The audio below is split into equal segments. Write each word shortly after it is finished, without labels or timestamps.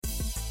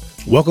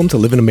Welcome to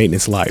Living a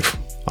Maintenance Life.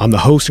 I'm the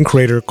host and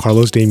creator,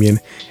 Carlos Damian,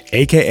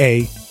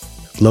 aka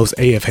Los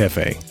AF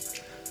Jefe.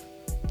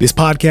 This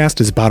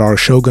podcast is about our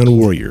Shogun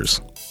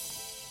warriors.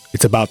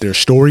 It's about their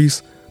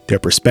stories, their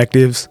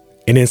perspectives,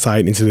 and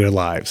insight into their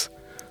lives.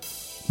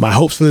 My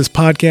hopes for this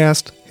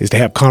podcast is to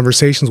have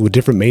conversations with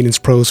different maintenance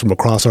pros from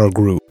across our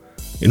group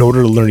in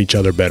order to learn each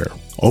other better.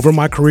 Over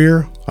my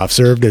career, I've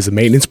served as a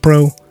maintenance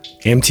pro,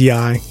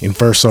 MTI, and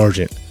first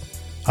sergeant.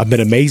 I've met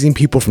amazing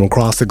people from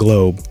across the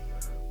globe,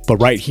 but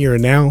right here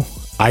and now,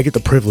 I get the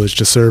privilege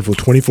to serve with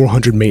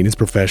 2,400 maintenance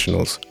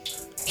professionals.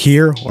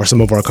 Here are some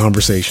of our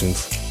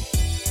conversations.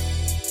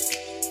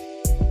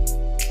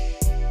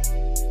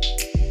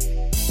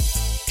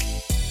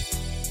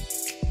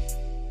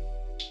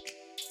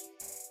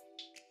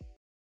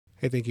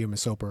 Hey, thank you,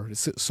 Ms. Soper.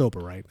 It's Soper,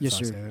 right? Yes,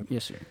 sir.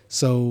 Yes, sir.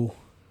 So,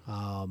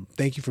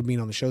 thank you for being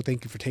on the show.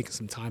 Thank you for taking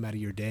some time out of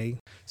your day.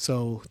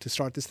 So, to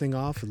start this thing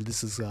off,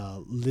 this is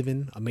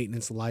Living a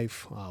Maintenance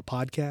Life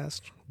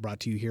podcast brought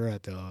to you here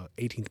at the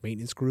 18th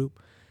Maintenance Group.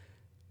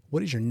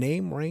 What is your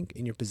name, rank,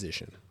 and your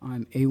position?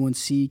 I'm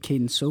A1C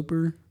Caden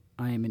Soper.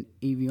 I am an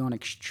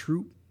avionics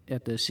troop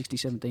at the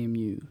 67th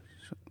AMU.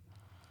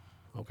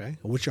 Okay.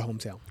 What's your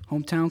hometown?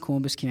 Hometown,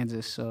 Columbus,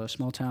 Kansas.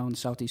 Small town,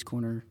 southeast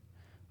corner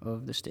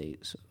of the state.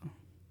 So.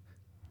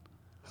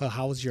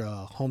 How has your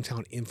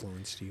hometown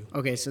influenced you?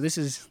 Okay, so this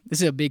is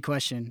a big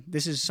question.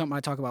 This is something I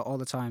talk about all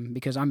the time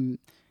because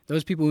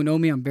those people who know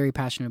me, I'm very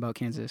passionate about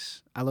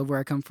Kansas. I love where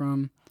I come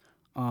from.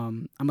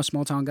 I'm a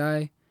small town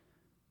guy,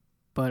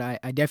 but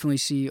I definitely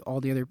see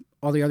all the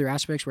other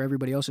aspects where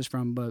everybody else is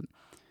from. But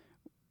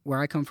where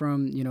I come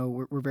from, you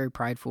know, we're very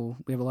prideful.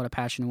 We have a lot of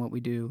passion in what we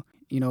do.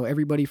 You know,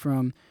 everybody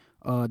from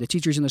the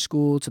teachers in the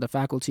school to the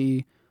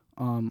faculty,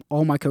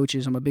 all my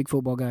coaches. I'm a big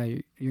football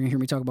guy. You're gonna hear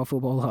me talk about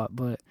football a lot,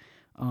 but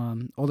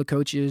all the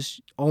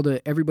coaches,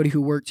 everybody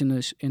who worked in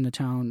the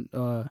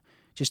town,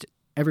 just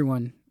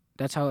everyone.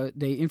 That's how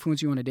they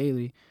influence you on a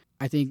daily.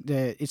 I think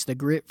that it's the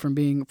grit from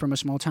being from a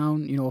small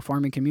town, you know, a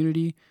farming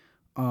community.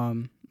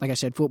 Like I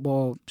said,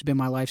 football has been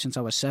my life since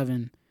I was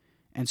 7.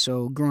 And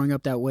so growing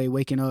up that way,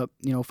 waking up,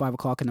 you know, 5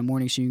 o'clock in the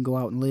morning so you can go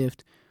out and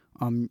lift,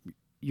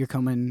 you're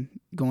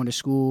going to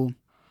school,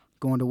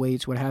 going to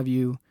weights, what have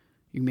you.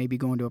 You may be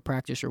going to a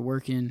practice or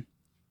working,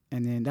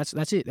 and then that's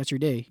it. That's your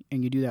day.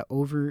 And you do that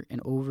over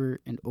and over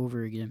and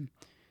over again,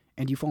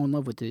 and you fall in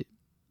love with it.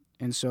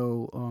 And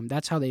so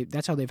that's how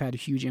they've had a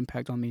huge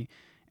impact on me.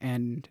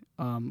 And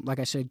like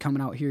I said,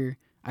 coming out here,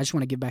 I just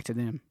want to give back to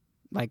them.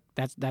 Like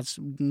that's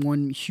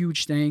one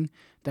huge thing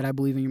that I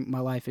believe in my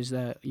life is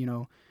that, you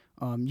know,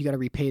 you got to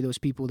repay those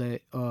people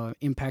that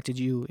impacted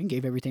you and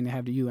gave everything they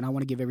have to you. And I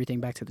want to give everything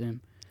back to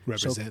them.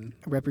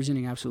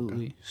 Representing,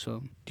 absolutely. Okay.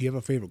 So, do you have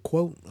a favorite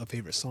quote, a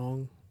favorite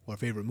song, or a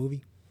favorite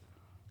movie?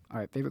 All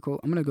right, favorite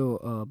quote. I'm gonna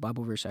go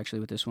Bible verse actually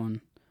with this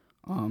one.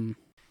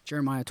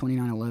 Jeremiah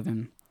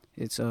 29:11.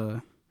 It's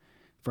For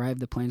I have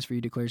the plans for you,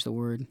 declares the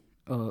word,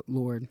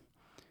 Lord.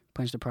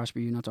 Plans to prosper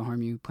you, not to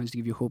harm you. Plans to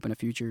give you hope in a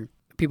future.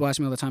 People ask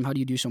me all the time, how do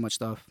you do so much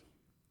stuff?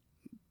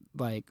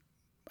 Like,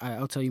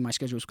 I'll tell you, my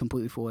schedule is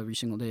completely full every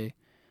single day,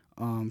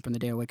 from the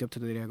day I wake up to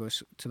the day I go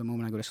to the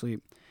moment I go to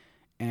sleep,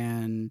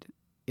 and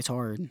it's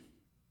hard.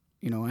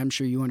 You know, I'm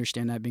sure you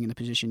understand that being in the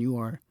position you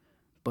are,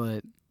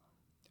 but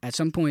at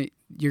some point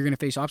you're going to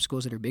face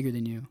obstacles that are bigger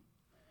than you.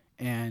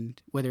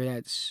 And whether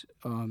that's,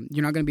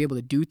 you're not going to be able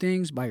to do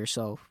things by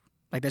yourself.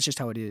 Like, that's just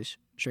how it is,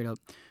 straight up.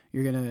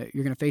 You're going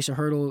to face a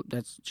hurdle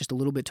that's just a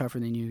little bit tougher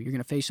than you. You're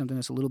going to face something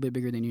that's a little bit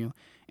bigger than you.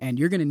 And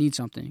you're going to need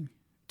something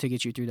to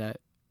get you through that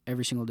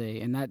every single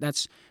day. And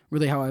that's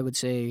really how I would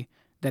say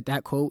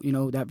that quote, you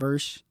know, that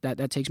verse, that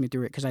takes me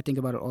through it, because I think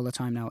about it all the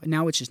time now. And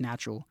now it's just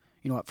natural.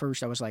 You know, at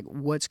first I was like,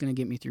 what's going to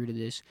get me through to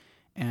this?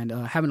 And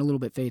having a little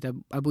bit of faith.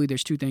 I believe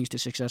there's 2 things to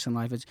success in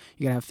life. It's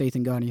you got to have faith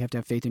in God and you have to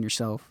have faith in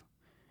yourself.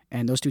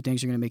 And those 2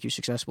 things are going to make you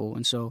successful.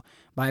 And so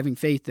by having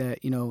faith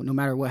that, you know, no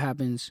matter what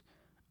happens,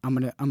 I'm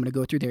going to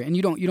go through there. And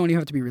you don't even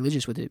have to be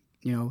religious with it.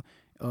 You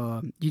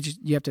know,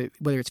 you have to,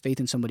 whether it's faith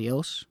in somebody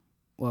else,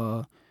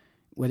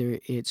 whether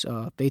it's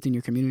faith in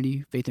your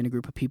community, faith in a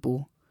group of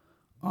people,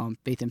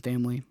 faith in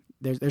family.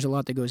 There's a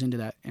lot that goes into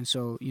that. And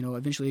so, you know,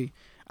 eventually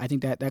I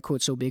think that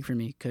quote's so big for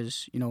me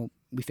because, you know,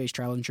 we face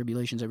trials and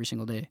tribulations every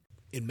single day.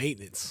 In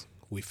maintenance,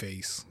 we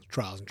face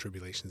trials and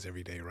tribulations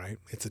every day, right?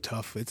 It's a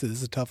tough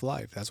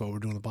life. That's why we're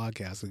doing the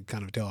podcast, to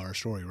kind of tell our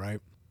story, right?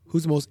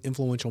 Who's the most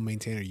influential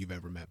maintainer you've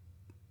ever met?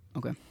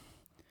 Okay.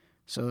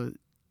 So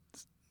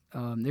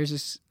there's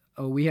this,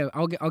 I'll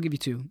give you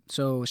 2.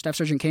 So Staff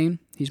Sergeant Kane,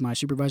 he's my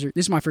supervisor.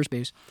 This is my first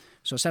base.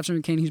 So Staff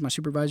Sergeant Kane, he's my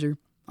supervisor.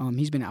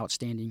 He's been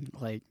outstanding.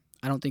 Like,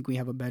 I don't think we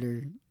have a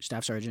better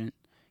staff sergeant.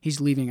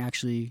 He's leaving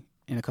actually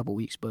in a couple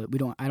weeks, but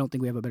I don't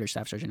think we have a better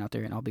staff sergeant out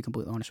there, and I'll be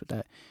completely honest with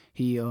that.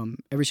 He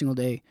every single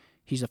day,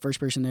 he's the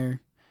first person there.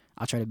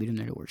 I'll try to beat him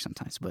there to work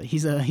sometimes, but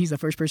he's the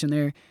first person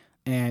there,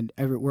 and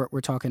we're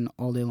talking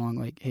all day long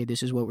like, hey,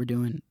 this is what we're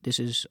doing. This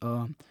is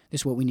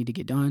what we need to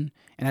get done,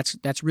 and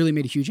that's really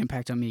made a huge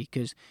impact on me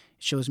because it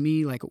shows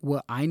me like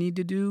what I need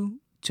to do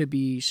to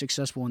be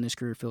successful in this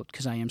career field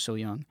because I am so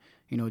young,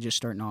 you know, just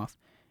starting off.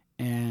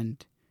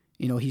 And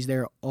You know, he's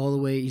there all the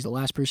way. He's the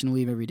last person to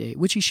leave every day,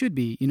 which he should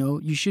be. You know,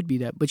 you should be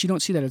that, but you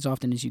don't see that as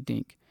often as you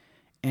think.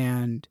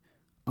 And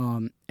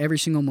every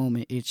single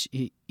moment,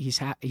 he's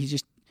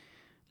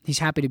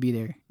happy to be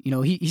there. You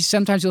know, he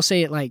sometimes he'll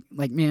say it like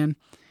man,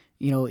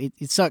 you know,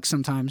 it sucks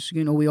sometimes.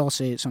 You know, we all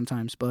say it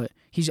sometimes, but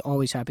he's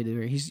always happy to be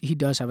there. He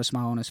does have a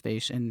smile on his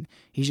face, and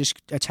he's just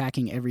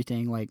attacking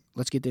everything. Like,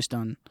 let's get this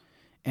done.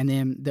 And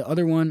then the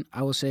other one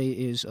I will say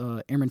is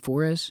Airman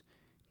Flores,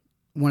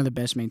 one of the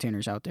best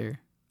maintainers out there.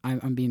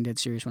 I'm being dead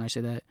serious when I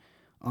say that.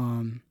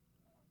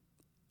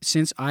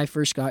 Since I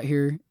first got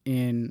here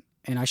and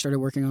I started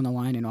working on the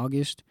line in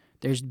August,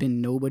 there's been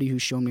nobody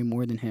who's shown me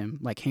more than him.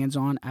 Like,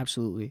 hands-on,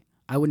 absolutely.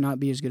 I would not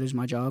be as good as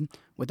my job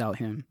without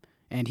him.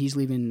 And he's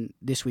leaving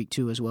this week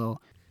too as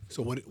well.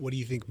 So what do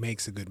you think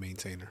makes a good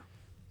maintainer?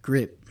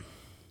 Grit.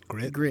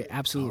 Grit,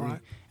 absolutely. All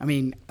right. I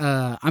mean,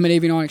 I'm an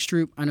avionics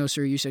troop. I know,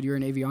 sir, you said you're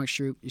an avionics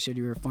troop. You said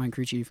you were a flying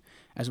crew chief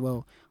as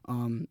well.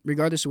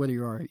 Regardless of whether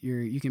you are,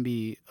 you can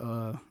be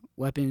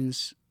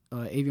weapons,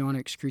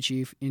 avionics, crew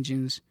chief,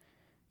 engines.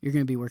 You're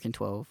going to be working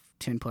 12,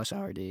 10-plus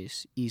hour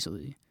days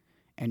easily.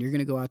 And you're going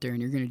to go out there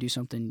and you're going to do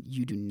something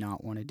you do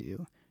not want to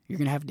do. You're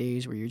going to have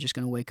days where you're just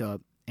going to wake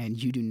up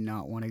and you do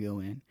not want to go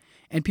in.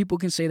 And people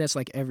can say that's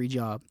like every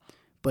job,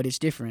 but it's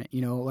different.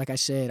 You know, like I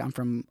said, I'm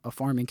from a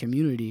farming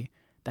community.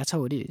 That's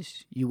how it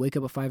is. You wake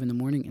up at 5 a.m,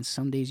 and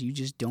some days you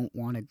just don't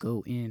want to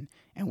go in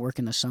and work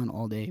in the sun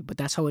all day. But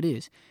that's how it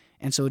is.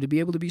 And so to be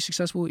able to be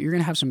successful, you're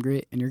going to have some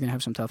grit and you're going to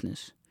have some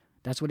toughness.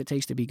 That's what it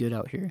takes to be good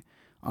out here.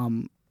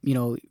 You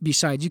know,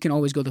 besides, you can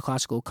always go the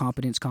classical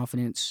competence,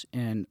 confidence,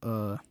 and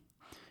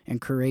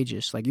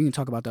courageous. Like, you can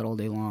talk about that all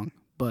day long.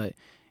 But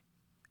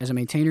as a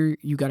maintainer,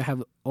 you got to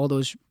have all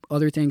those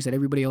other things that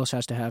everybody else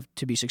has to have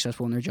to be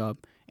successful in their job.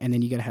 And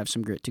then you got to have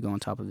some grit to go on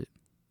top of it.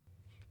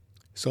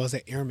 So as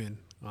an airman,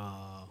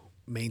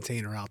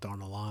 maintainer out there on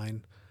the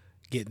line,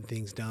 getting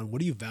things done,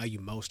 what do you value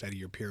most out of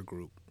your peer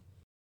group?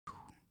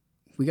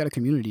 We got a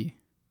community.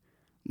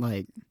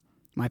 Like,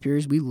 my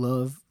peers, we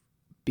love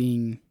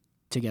being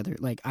together.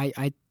 Like,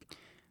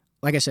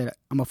 like I said,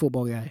 I'm a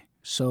football guy.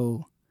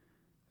 So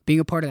being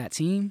a part of that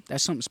team,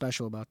 that's something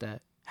special about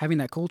that. Having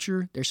that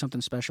culture, there's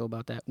something special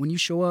about that. When you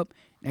show up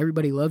and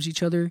everybody loves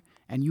each other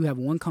and you have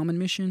one common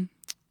mission,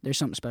 there's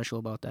something special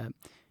about that.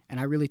 And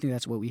I really think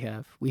that's what we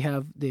have. We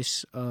have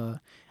this, I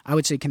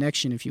would say,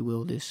 connection, if you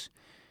will, this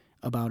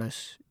about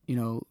us. You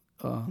know,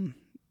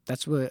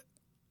 that's what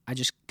I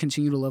just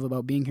continue to love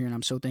about being here. And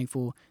I'm so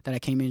thankful that I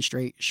came in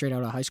straight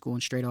out of high school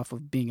and straight off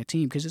of being a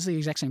team, because it's the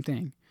exact same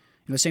thing.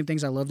 You know, the same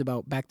things I loved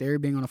about back there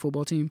being on a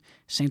football team,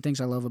 same things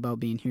I love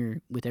about being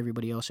here with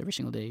everybody else every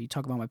single day. You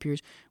talk about my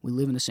peers, we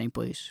live in the same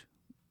place.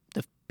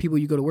 The people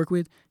you go to work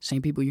with,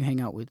 same people you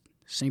hang out with,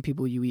 same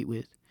people you eat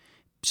with.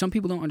 Some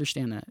people don't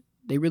understand that.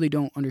 They really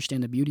don't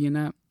understand the beauty in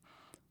that.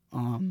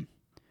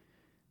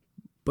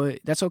 But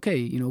that's okay.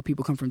 You know,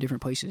 people come from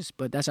different places.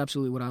 But that's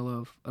absolutely what I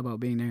love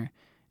about being there.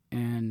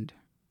 And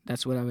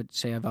that's what I would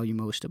say I value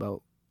most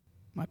about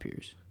my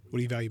peers. What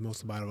do you value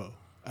most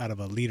out of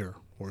a leader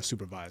or a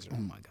supervisor?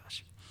 Oh, my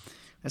gosh.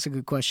 That's a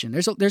good question.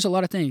 There's a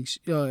lot of things.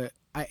 So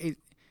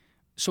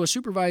a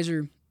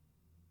supervisor,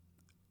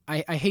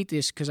 I hate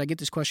this because I get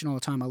this question all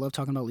the time. I love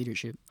talking about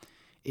leadership.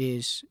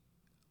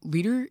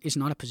 Leader is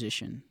not a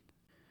position.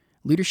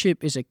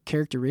 Leadership is a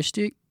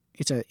characteristic.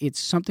 It's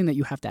something that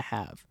you have to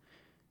have.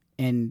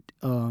 And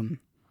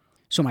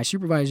so my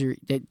supervisor,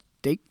 that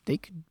they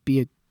could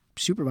be a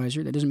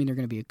supervisor. That doesn't mean they're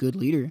going to be a good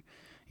leader.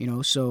 You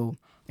know, so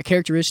a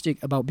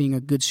characteristic about being a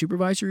good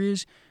supervisor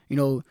is, you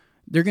know,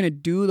 they're going to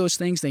do those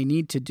things they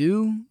need to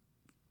do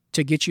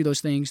to get you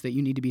those things that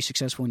you need to be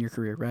successful in your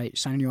career, right?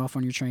 Signing you off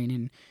on your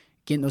training,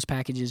 getting those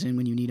packages in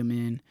when you need them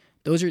in.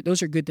 Those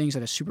are good things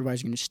that a supervisor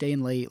is going to stay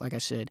in late, like I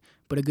said.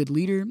 But a good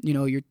leader, you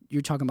know,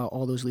 you're talking about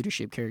all those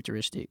leadership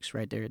characteristics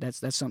right there.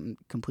 That's something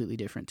completely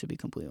different, to be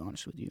completely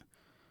honest with you.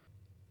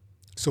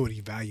 So what do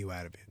you value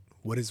out of it?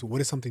 What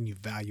is something you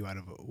value out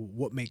of it?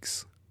 What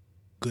makes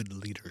good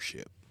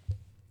leadership?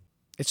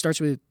 It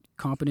starts with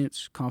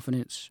competence,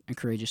 confidence, and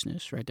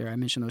courageousness right there. I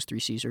mentioned those 3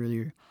 C's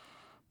earlier.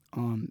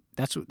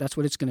 That's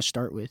what it's going to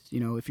start with. You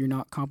know, if you're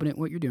not competent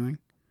in what you're doing,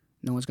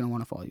 no one's going to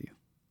want to follow you.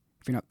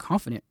 If you're not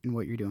confident in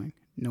what you're doing,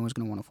 no one's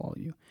going to want to follow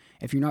you.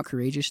 If you're not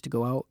courageous to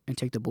go out and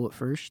take the bullet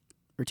first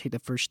or take the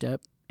first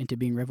step into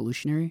being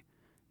revolutionary,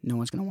 no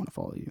one's going to want to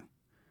follow you.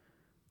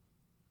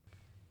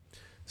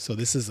 So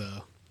this is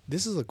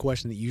a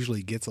question that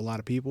usually gets a lot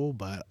of people,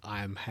 but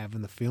I'm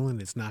having the feeling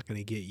it's not going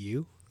to get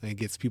you. It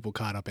gets people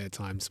caught up at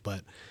times,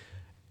 but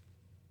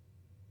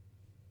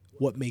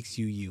what makes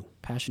you you?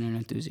 Passion and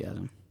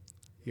enthusiasm.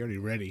 You're already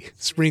ready.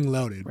 Spring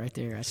loaded. Right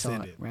there. I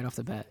saw it right off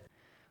the bat.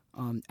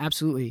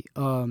 Absolutely.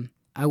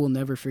 I will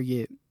never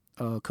forget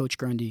Coach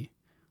Grundy.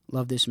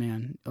 Love this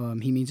man.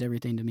 He means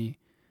everything to me.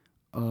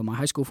 My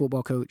high school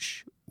football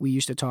coach, we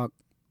used to talk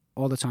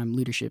all the time,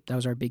 leadership. That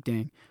was our big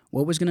thing.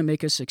 What was going to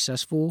make us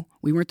successful?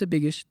 We weren't the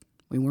biggest.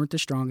 We weren't the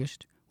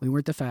strongest. We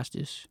weren't the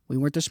fastest. We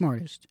weren't the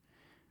smartest.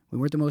 We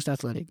weren't the most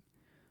athletic.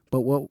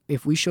 But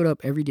if we showed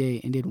up every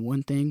day and did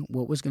one thing,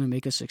 what was going to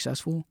make us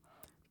successful?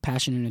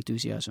 Passion and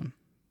enthusiasm.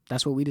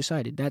 That's what we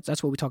decided.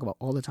 That's what we talk about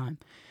all the time.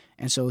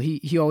 And so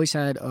he always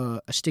had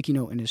a sticky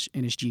note in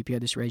his Jeep. He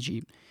had this red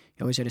Jeep.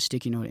 He always had a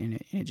sticky note in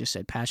it, and it just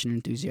said passion and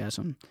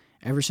enthusiasm.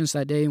 Ever since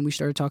that day when we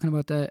started talking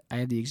about that, I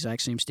had the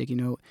exact same sticky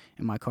note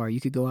in my car.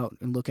 You could go out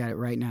and look at it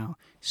right now,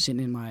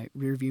 sitting in my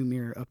rearview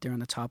mirror up there on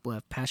the top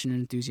left, passion and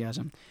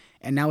enthusiasm.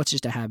 And now it's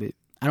just a habit.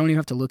 I don't even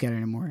have to look at it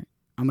anymore.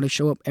 I'm going to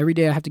show up every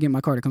day. I have to get in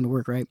my car to come to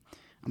work, right?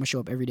 I'm going to show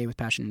up every day with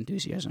passion and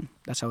enthusiasm.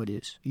 That's how it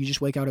is. You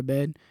just wake out of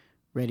bed,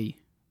 ready,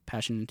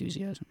 passion and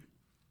enthusiasm.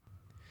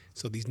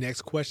 So these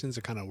next questions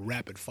are kind of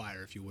rapid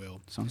fire, if you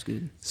will. Sounds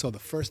good. So the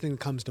first thing that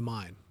comes to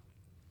mind,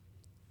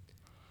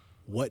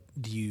 what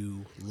do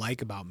you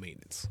like about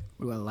maintenance?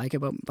 What do I like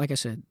about, like I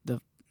said,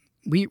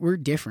 we're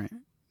different.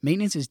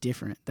 Maintenance is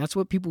different. That's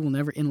what people will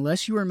never,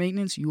 unless you are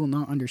maintenance, you will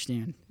not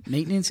understand.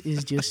 Maintenance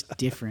is just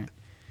different.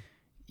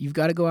 You've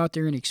got to go out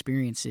there and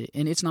experience it,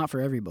 and it's not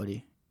for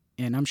everybody.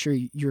 And I'm sure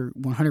you're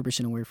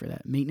 100% aware for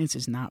that. Maintenance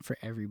is not for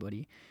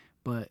everybody.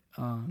 But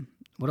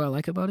what do I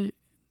like about it?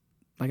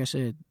 Like I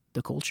said,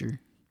 the culture.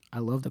 I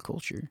love the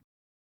culture.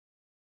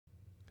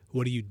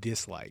 What do you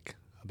dislike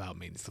about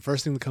maintenance? The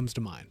first thing that comes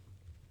to mind.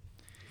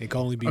 It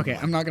can only be okay,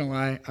 one. I'm not going to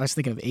lie. I was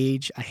thinking of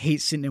age. I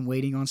hate sitting and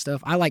waiting on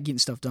stuff. I like getting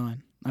stuff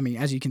done. I mean,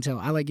 as you can tell,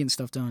 I like getting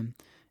stuff done.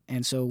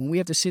 And so when we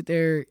have to sit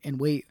there and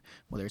wait,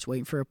 whether it's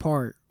waiting for a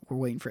part, we're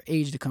waiting for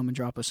Age to come and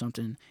drop us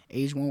something.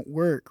 Age won't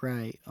work,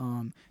 right?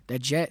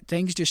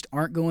 Things just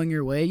aren't going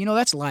your way. You know,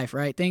 that's life,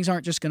 right? Things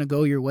aren't just going to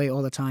go your way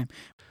all the time.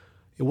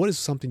 And what is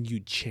something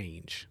you'd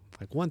change?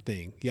 Like one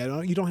thing.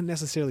 Yeah, you don't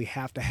necessarily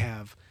have to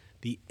have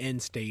the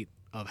end state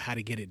of how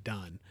to get it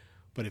done.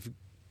 But if it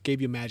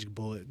gave you a magic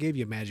bullet, gave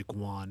you a magic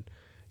wand,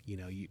 you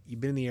know, you've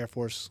been in the Air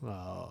Force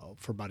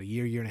for about a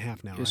year and a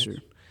half now, Yes, right?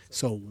 sir.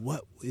 So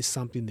what is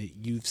something that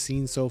you've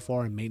seen so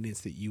far in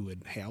maintenance that you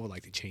would, hey, I would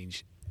like to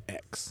change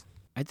X?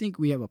 I think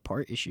we have a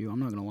part issue. I'm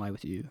not going to lie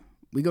with you.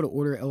 We go to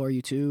order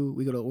LRU2.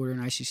 We go to order an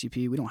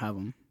ICCP. We don't have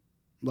them.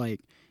 Like,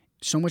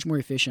 so much more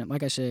efficient.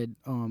 Like I said,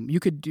 you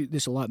could do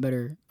this a lot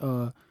better.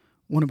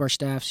 One of our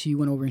staffs, he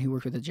went over and he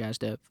worked with a Jazz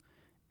Dev.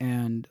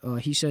 And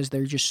he says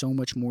they're just so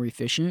much more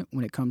efficient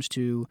when it comes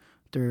to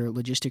their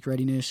logistic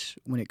readiness,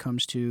 when it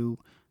comes to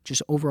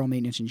just overall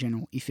maintenance in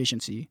general,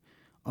 efficiency.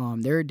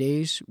 There are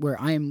days where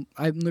I'm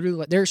literally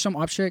like, there are some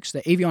objects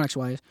that avionics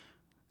wise,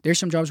 there's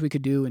some jobs we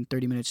could do in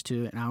 30 minutes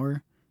to an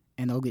hour,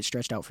 and they'll get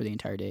stretched out for the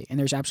entire day. And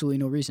there's absolutely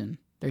no reason.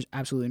 There's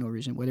absolutely no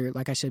reason. Whether,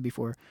 like I said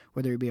before,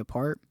 whether it be a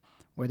part,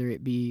 whether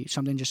it be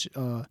something just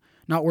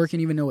not working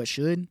even though it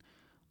should,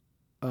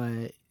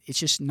 it's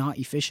just not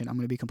efficient. I'm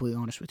going to be completely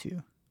honest with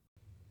you.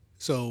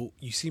 So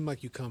you seem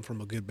like you come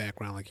from a good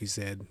background, like you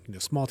said, you know,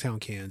 small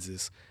town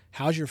Kansas.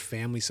 How's your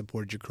family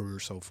supported your career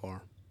so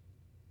far?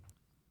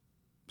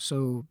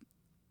 So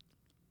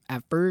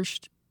at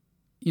first,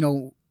 you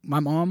know, my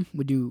mom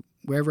would do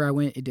wherever I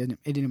went. It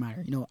didn't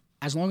matter. You know,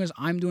 as long as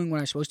I'm doing what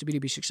I'm supposed to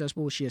be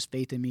successful, she has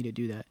faith in me to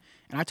do that.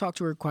 And I talk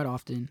to her quite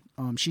often.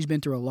 She's been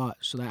through a lot,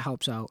 so that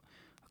helps out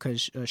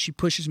because she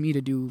pushes me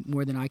to do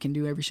more than I can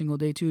do every single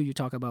day too. You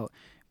talk about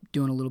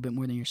doing a little bit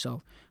more than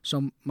yourself.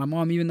 So my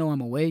mom, even though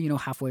I'm away, you know,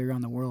 halfway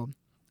around the world,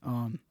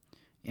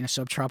 in a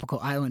subtropical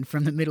island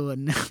from the middle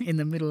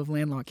of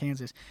landlocked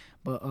Kansas,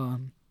 but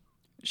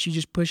she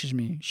just pushes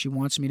me. She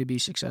wants me to be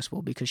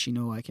successful because she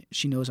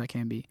knows I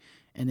can be.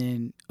 And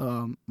then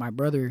my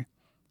brother,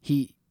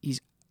 he's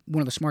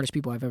one of the smartest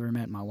people I've ever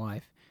met in my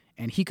life,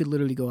 and he could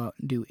literally go out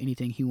and do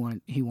anything he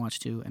wants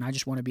to. And I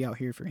just want to be out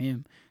here for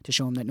him to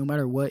show him that no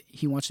matter what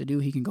he wants to do,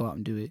 he can go out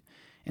and do it.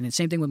 And then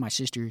same thing with my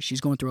sister.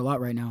 She's going through a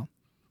lot right now,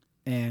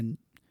 and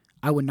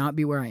I would not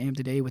be where I am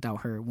today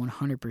without her,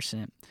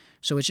 100%.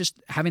 So it's just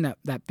having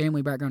that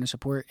family background and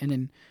support. And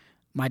then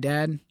my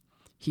dad,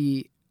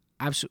 he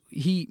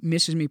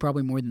misses me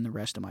probably more than the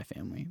rest of my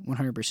family,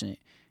 100%.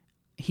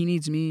 He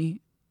needs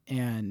me,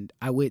 and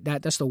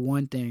that's the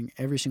one thing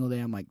every single day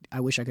I'm like,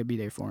 I wish I could be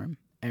there for him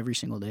every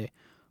single day.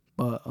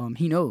 But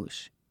he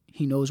knows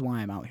why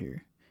I'm out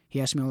here.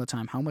 He asks me all the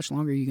time, how much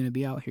longer are you going to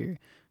be out here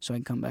so I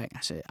can come back? I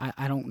said,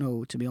 I don't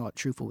know, to be all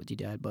truthful with you,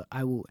 Dad, but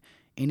I will,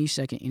 any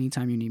second,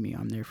 anytime you need me,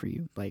 I'm there for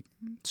you. Like,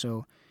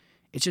 so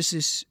it's just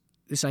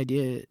this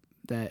idea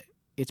that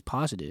it's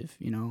positive,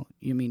 you know?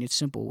 I mean, it's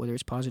simple, whether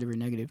it's positive or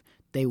negative.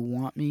 They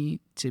want me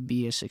to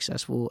be as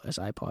successful as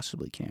I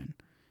possibly can.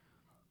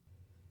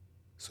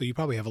 So you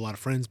probably have a lot of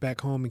friends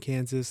back home in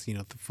Kansas. You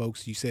know, the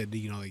folks you said,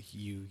 you know, like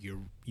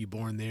you're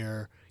born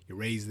there, you're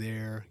raised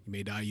there. You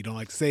may die. You don't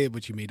like to say it,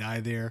 but you may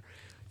die there.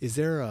 Is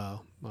there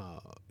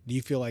do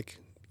you feel like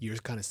you're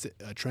kind of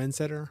a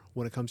trendsetter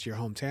when it comes to your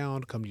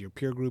hometown, come to your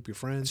peer group, your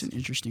friends? It's an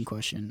interesting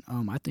question.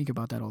 I think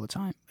about that all the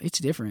time. It's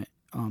different.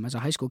 As a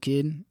high school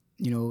kid,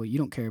 you know, you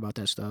don't care about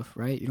that stuff,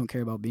 right? You don't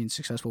care about being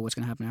successful, what's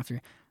going to happen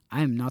after.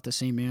 I am not the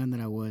same man that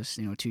I was,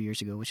 2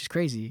 years ago, which is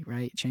crazy,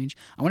 right? Change.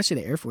 I want to say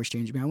the Air Force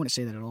changed me. I wouldn't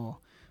say that at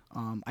all.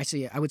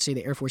 I would say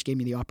the Air Force gave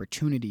me the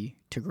opportunity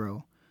to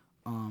grow.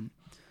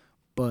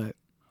 But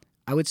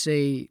I would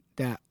say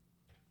that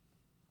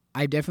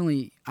I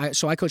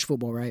coach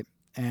football, right?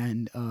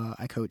 And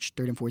I coached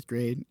 3rd and 4th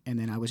grade, and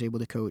then I was able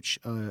to coach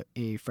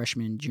a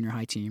freshman junior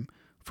high team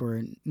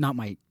for not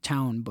my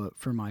town, but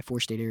for my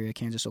 4-state area: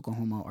 Kansas,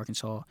 Oklahoma,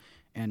 Arkansas,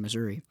 and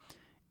Missouri.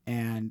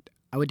 And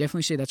I would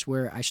definitely say that's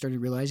where I started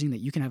realizing that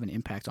you can have an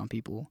impact on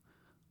people.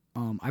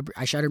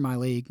 I shattered my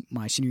leg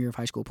my senior year of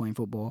high school playing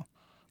football,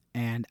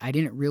 and I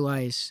didn't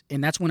realize,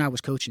 and that's when I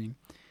was coaching.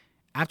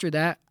 After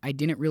that, I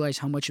didn't realize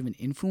how much of an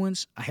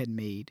influence I had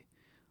made.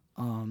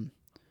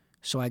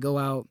 So I go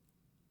out,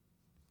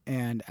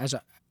 and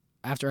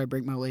after I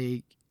break my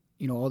leg,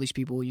 all these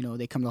people,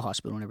 they come to the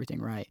hospital and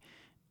everything, right?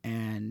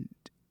 And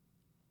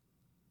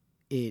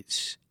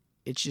it's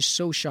just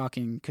so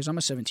shocking because I'm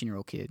a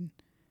 17-year-old kid,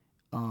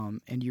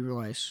 and you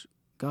realize,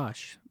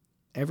 gosh,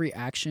 every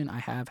action I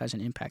have has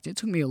an impact. It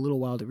took me a little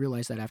while to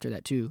realize that after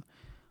that too,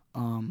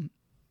 and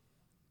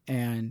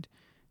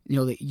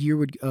the year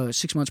would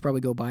 6 months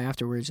probably go by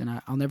afterwards,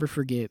 and I'll never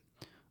forget.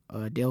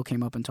 Dale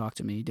came up and talked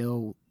to me.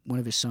 Dale, one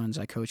of his sons,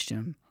 I coached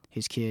him,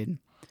 his kid,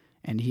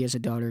 and he has a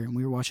daughter, and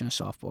we were watching a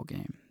softball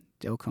game.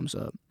 Dale comes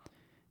up,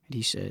 and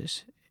he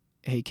says,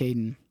 "Hey,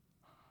 Caden,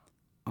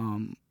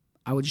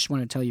 I would just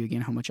want to tell you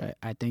again how much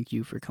I thank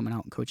you for coming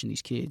out and coaching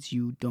these kids.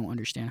 You don't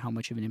understand how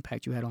much of an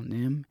impact you had on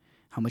them,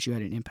 how much you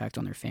had an impact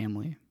on their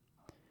family."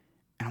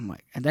 And I'm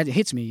like, and that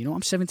hits me.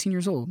 I'm 17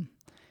 years old.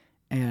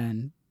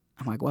 And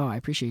I'm like, wow, I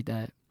appreciate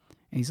that.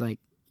 And he's like,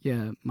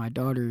 yeah, my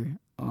daughter,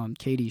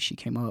 Katie, she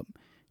came up.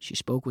 She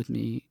spoke with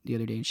me the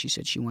other day, and she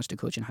said she wants to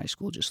coach in high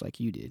school just like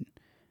you did.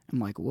 I'm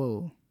like,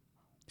 whoa.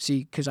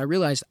 See, because I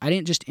realized I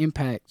didn't just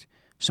impact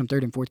some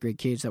 3rd and 4th grade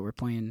kids that were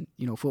playing,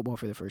 football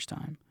for the first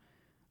time.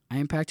 I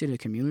impacted a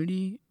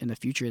community and the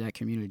future of that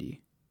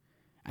community.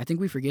 I think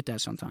we forget that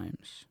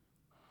sometimes.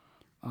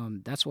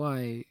 That's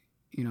why,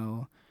 I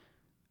know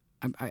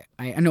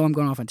I'm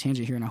going off on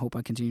tangent here, and I hope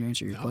I continue to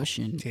answer your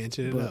question.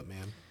 Tangent it up,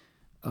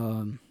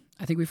 man.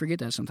 I think we forget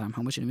that sometimes,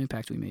 how much of an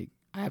impact we make.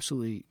 I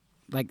absolutely,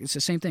 it's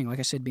the same thing. Like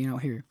I said, being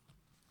out here,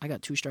 I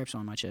got 2 stripes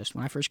on my chest.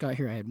 When I first got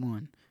here, I had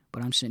 1,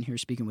 but I'm sitting here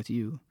speaking with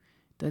you.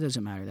 That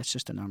doesn't matter. That's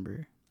just a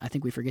number. I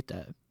think we forget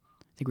that.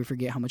 I think we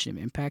forget how much of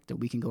an impact that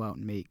we can go out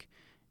and make.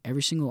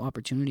 Every single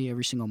opportunity,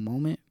 every single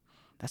moment,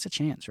 that's a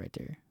chance right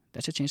there.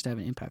 That's a chance to have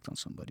an impact on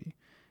somebody.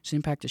 It's an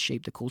impact to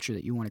shape the culture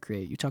that you want to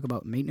create. You talk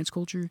about maintenance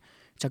culture.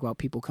 You talk about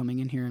people coming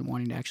in here and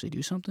wanting to actually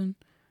do something.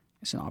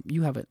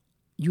 You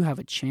have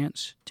a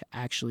chance to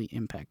actually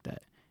impact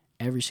that.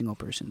 Every single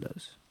person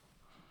does.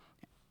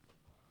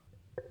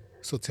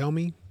 So tell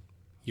me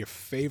your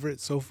favorite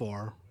so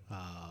far.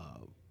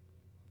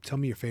 Tell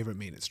me your favorite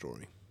maintenance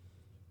story.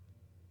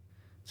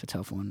 It's a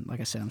tough one. Like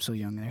I said, I'm so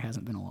young. There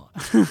hasn't been a lot.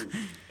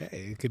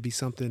 Hey, it could be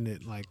something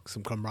that, like,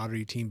 some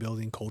camaraderie, team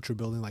building, culture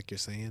building, like you're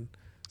saying.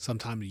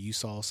 Sometime you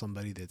saw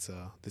somebody that's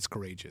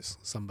courageous.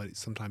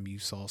 Sometime you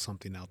saw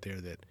something out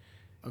there that.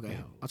 Okay,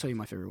 I'll tell you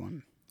my favorite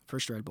one.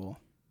 First Red Bull.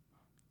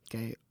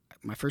 Okay,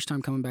 my first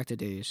time coming back to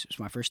Days. It was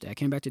my first day. I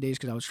came back to Days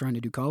because I was trying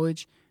to do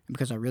college and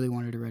because I really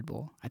wanted a Red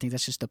Bull. I think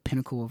that's just the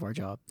pinnacle of our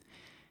job.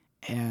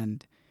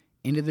 And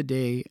end of the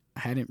day,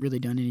 I hadn't really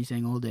done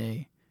anything all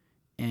day,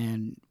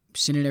 and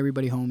sending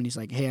everybody home, and he's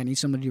like, hey, I need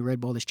somebody to Red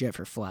Bull this jet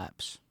for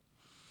flaps.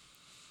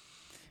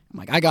 I'm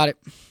like, I got it.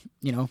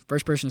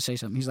 First person to say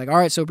something. He's like, all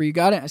right, Soper, you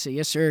got it? I said,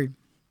 yes, sir.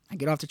 I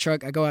get off the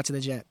truck. I go out to the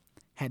jet.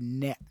 I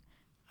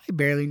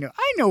barely know.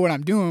 I know what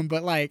I'm doing,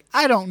 but,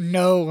 I don't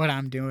know what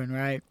I'm doing,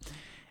 right?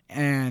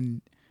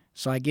 And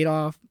so I get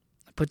off.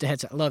 I put the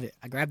headset. I love it.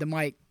 I grab the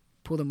mic,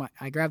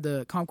 I grab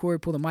the comm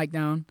cord, pull the mic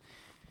down.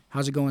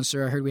 How's it going,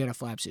 sir? I heard we had a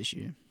flaps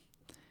issue.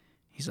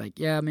 He's like,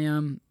 yeah,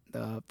 ma'am.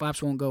 The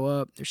flaps won't go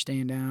up. They're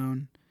staying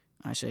down.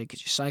 I said,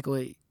 could you cycle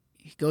it?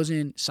 He goes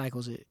in,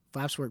 cycles it.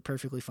 Flaps work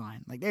perfectly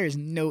fine. There is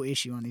no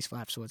issue on these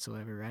flaps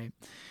whatsoever, right?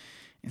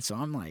 And so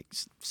I'm like,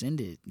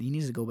 send it. He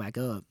needs to go back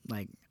up.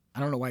 I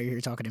don't know why you're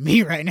here talking to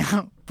me right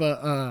now.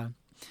 But,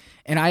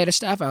 and I had a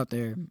staff out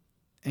there,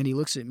 and he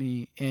looks at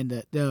me,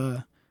 and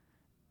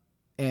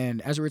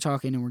and as we're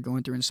talking and we're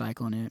going through and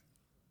cycling it,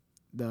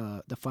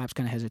 the flaps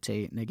kind of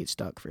hesitate, and they get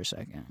stuck for a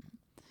second.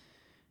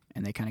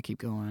 And they kind of keep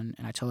going,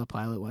 and I tell the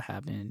pilot what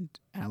happened,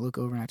 and I look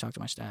over and I talk to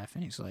my staff,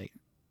 and he's like,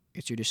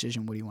 it's your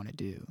decision. What do you want to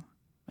do?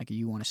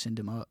 You want to send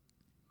him up?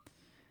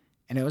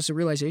 And it was a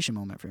realization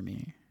moment for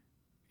me.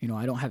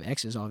 I don't have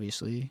X's,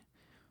 obviously,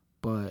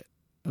 but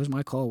it was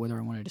my call whether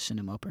I wanted to send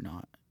him up or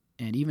not.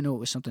 And even though it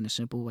was something as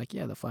simple,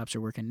 yeah, the flaps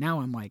are working.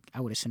 Now I'm like,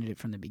 I would have sent it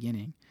from the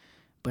beginning.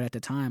 But at the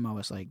time, I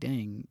was like,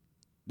 dang,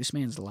 this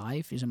man's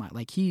life is in my,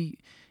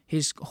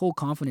 his whole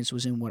confidence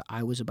was in what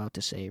I was about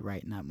to say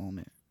right in that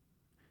moment.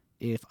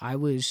 If I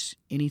was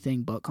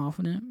anything but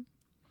confident,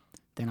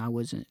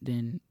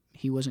 then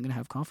he wasn't going to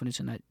have confidence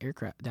in that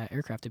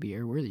aircraft to be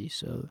airworthy.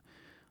 So,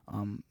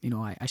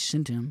 I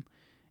sent him,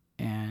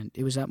 and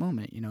it was that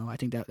moment. I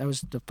think that was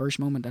the first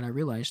moment that I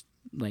realized,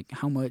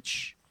 how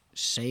much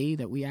say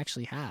that we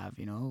actually have,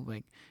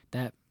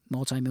 that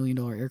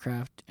multi-million-dollar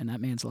aircraft and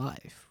that man's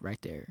life right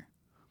there.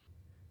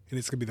 And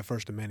it's going to be the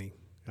first of many,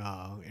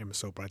 Amos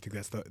Soper. I think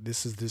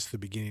this is the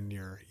beginning.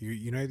 You're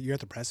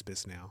at the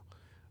precipice now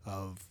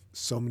of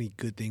so many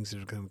good things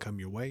that are going to come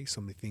your way,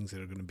 so many things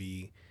that are going to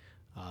be,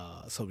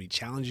 so many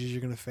challenges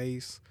you're going to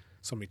face,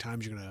 so many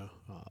times you're going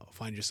to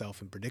find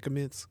yourself in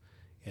predicaments,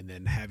 and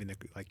then having the,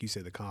 like you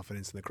said, the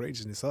confidence and the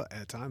courageousness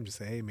at times to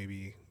say, hey,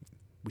 maybe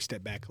we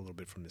step back a little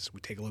bit from this. We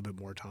take a little bit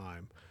more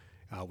time.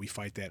 We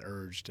fight that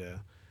urge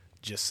to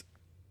just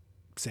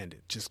send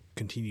it, just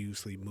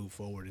continuously move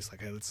forward. It's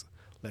like, hey,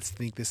 let's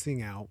think this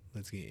thing out.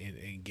 Let's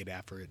get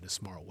after it in a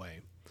smart way.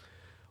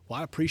 Well,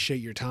 I appreciate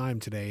your time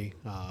today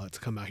to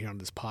come out here on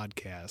this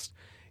podcast.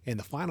 And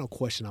the final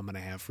question I'm going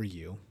to have for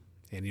you,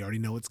 and you already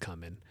know it's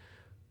coming,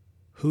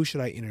 who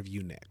should I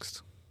interview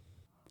next?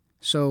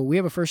 So we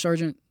have a first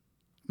sergeant,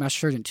 Master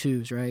Sergeant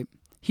Twos, right?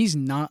 He's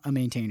not a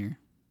maintainer.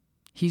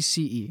 He's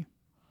CE.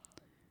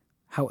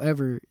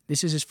 However,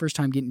 this is his first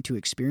time getting to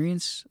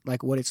experience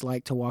like what it's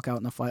like to walk out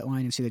in the flight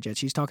line and see the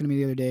jets. He's talking to me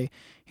the other day.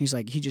 He's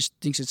like, he just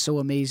thinks it's so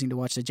amazing to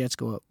watch the jets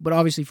go up. But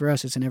obviously for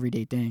us, it's an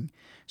everyday thing.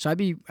 So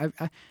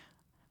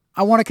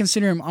I want to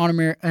consider him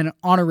an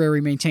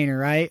honorary maintainer,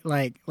 right?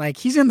 Like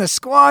he's in the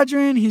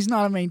squadron. He's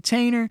not a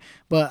maintainer,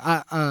 but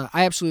I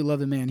absolutely love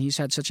the man. He's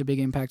had such a big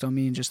impact on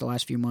me in just the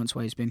last few months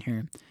while he's been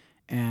here,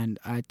 and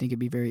I think it'd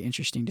be very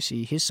interesting to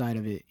see his side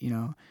of it.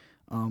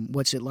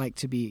 What's it like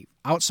to be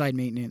outside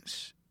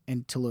maintenance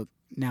and to look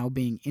now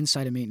being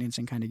inside of maintenance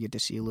and kind of get to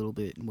see a little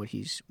bit and what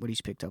he's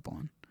picked up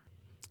on.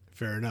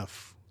 Fair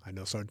enough. I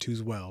know Sergeant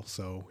 2 well,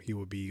 so he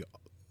will be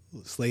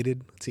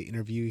slated to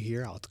interview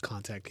here. I'll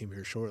contact him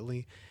here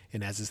shortly.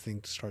 And as this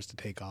thing starts to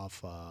take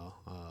off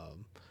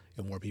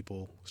and more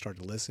people start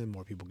to listen,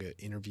 more people get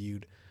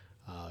interviewed,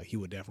 he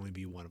would definitely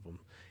be one of them.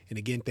 And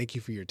again, thank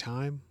you for your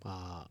time.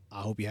 I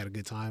hope you had a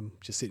good time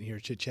just sitting here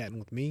chit-chatting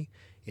with me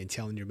and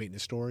telling your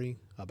maintenance story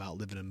about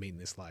living a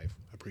maintenance life.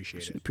 I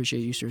appreciate it.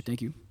 Appreciate you, sir.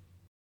 Thank you.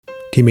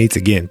 Teammates,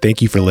 again,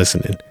 thank you for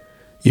listening.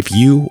 If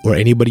you or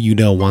anybody you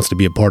know wants to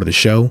be a part of the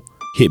show,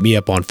 hit me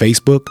up on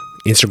Facebook,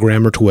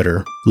 Instagram, or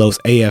Twitter, Los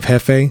AF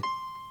Jefe.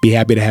 Be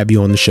happy to have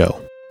you on the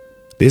show.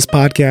 This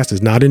podcast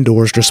is not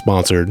endorsed or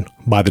sponsored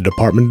by the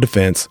Department of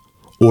Defense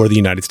or the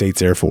United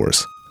States Air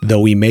Force. Though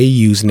we may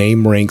use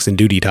name, ranks, and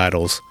duty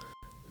titles,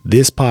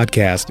 this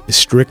podcast is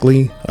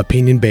strictly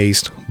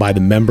opinion-based by the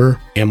member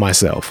and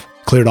myself.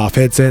 Cleared off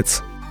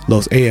headsets.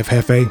 Los AF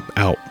Jefe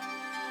out.